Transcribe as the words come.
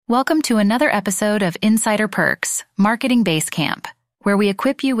Welcome to another episode of Insider Perks, Marketing Basecamp, where we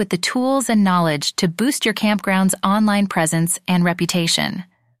equip you with the tools and knowledge to boost your campground's online presence and reputation.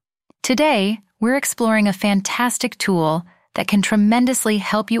 Today, we're exploring a fantastic tool that can tremendously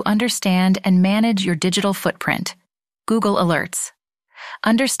help you understand and manage your digital footprint: Google Alerts.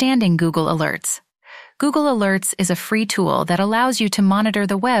 Understanding Google Alerts. Google Alerts is a free tool that allows you to monitor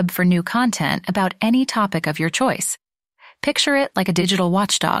the web for new content about any topic of your choice. Picture it like a digital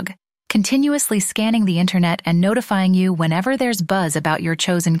watchdog, continuously scanning the internet and notifying you whenever there's buzz about your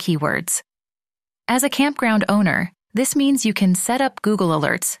chosen keywords. As a campground owner, this means you can set up Google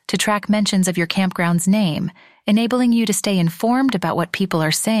Alerts to track mentions of your campground's name, enabling you to stay informed about what people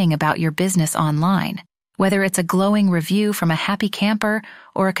are saying about your business online. Whether it's a glowing review from a happy camper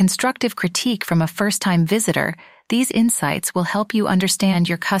or a constructive critique from a first-time visitor, these insights will help you understand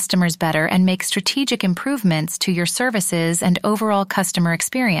your customers better and make strategic improvements to your services and overall customer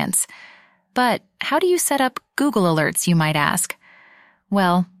experience. But how do you set up Google Alerts, you might ask?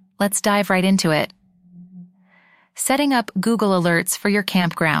 Well, let's dive right into it. Setting up Google Alerts for your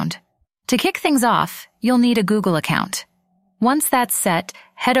campground. To kick things off, you'll need a Google account. Once that's set,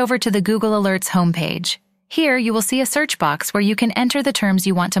 head over to the Google Alerts homepage. Here, you will see a search box where you can enter the terms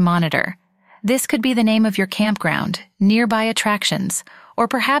you want to monitor. This could be the name of your campground, nearby attractions, or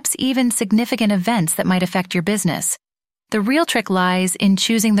perhaps even significant events that might affect your business. The real trick lies in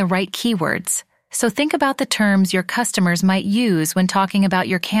choosing the right keywords. So think about the terms your customers might use when talking about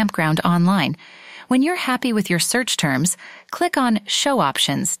your campground online. When you're happy with your search terms, click on Show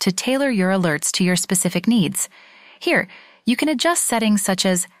Options to tailor your alerts to your specific needs. Here, you can adjust settings such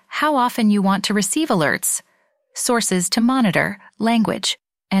as how often you want to receive alerts, sources to monitor, language,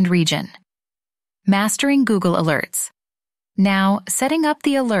 and region. Mastering Google Alerts. Now, setting up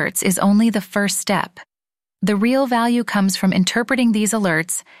the alerts is only the first step. The real value comes from interpreting these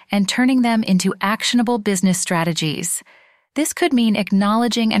alerts and turning them into actionable business strategies. This could mean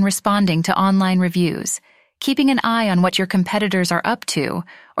acknowledging and responding to online reviews, keeping an eye on what your competitors are up to,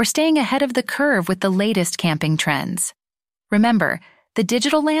 or staying ahead of the curve with the latest camping trends. Remember, the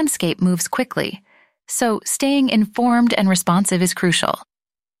digital landscape moves quickly, so staying informed and responsive is crucial.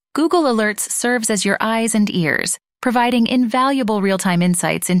 Google Alerts serves as your eyes and ears, providing invaluable real-time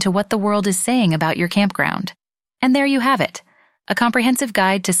insights into what the world is saying about your campground. And there you have it, a comprehensive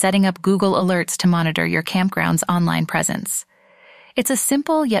guide to setting up Google Alerts to monitor your campground's online presence. It's a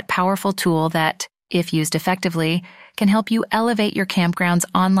simple yet powerful tool that, if used effectively, can help you elevate your campground's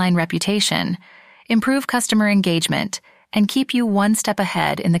online reputation, improve customer engagement, and keep you one step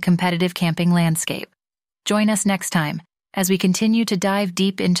ahead in the competitive camping landscape. Join us next time as we continue to dive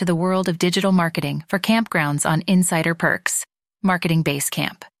deep into the world of digital marketing for campgrounds on Insider Perks, Marketing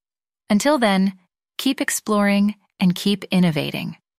Basecamp. Until then, keep exploring and keep innovating.